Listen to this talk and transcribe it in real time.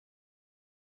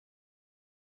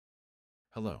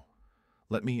Hello.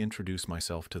 Let me introduce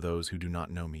myself to those who do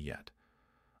not know me yet.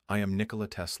 I am Nikola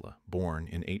Tesla, born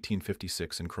in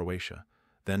 1856 in Croatia,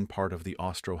 then part of the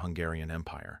Austro-Hungarian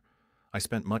Empire. I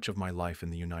spent much of my life in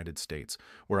the United States,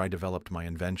 where I developed my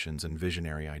inventions and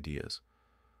visionary ideas.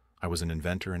 I was an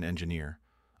inventor and engineer,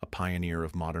 a pioneer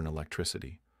of modern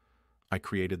electricity. I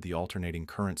created the alternating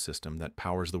current system that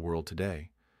powers the world today,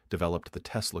 developed the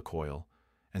Tesla coil,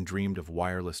 and dreamed of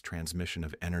wireless transmission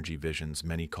of energy visions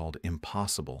many called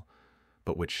impossible,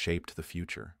 but which shaped the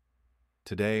future.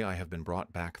 Today, I have been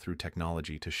brought back through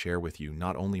technology to share with you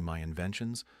not only my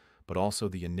inventions, but also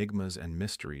the enigmas and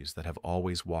mysteries that have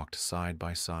always walked side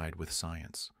by side with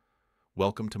science.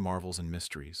 Welcome to Marvels and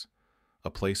Mysteries, a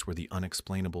place where the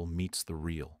unexplainable meets the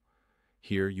real.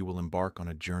 Here you will embark on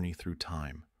a journey through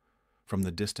time, from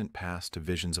the distant past to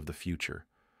visions of the future,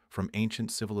 from ancient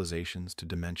civilizations to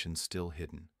dimensions still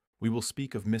hidden. We will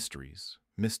speak of mysteries,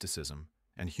 mysticism,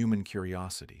 and human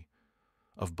curiosity,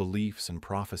 of beliefs and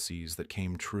prophecies that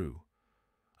came true,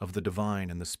 of the divine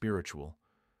and the spiritual,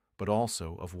 but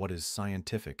also of what is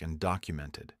scientific and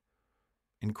documented.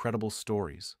 Incredible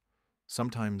stories,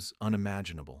 sometimes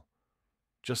unimaginable,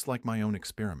 just like my own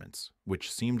experiments, which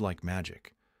seemed like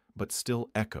magic, but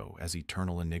still echo as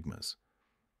eternal enigmas.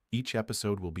 Each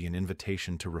episode will be an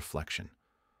invitation to reflection.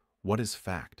 What is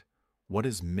fact? What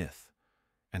is myth?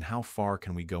 And how far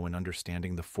can we go in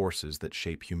understanding the forces that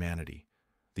shape humanity,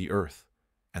 the Earth,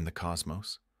 and the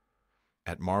cosmos?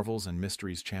 At Marvels and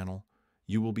Mysteries channel,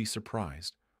 you will be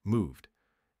surprised, moved,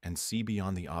 and see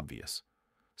beyond the obvious.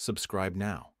 Subscribe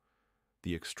now.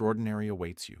 The extraordinary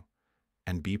awaits you.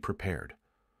 And be prepared,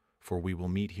 for we will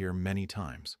meet here many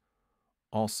times.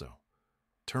 Also,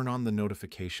 turn on the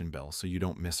notification bell so you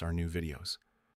don't miss our new videos.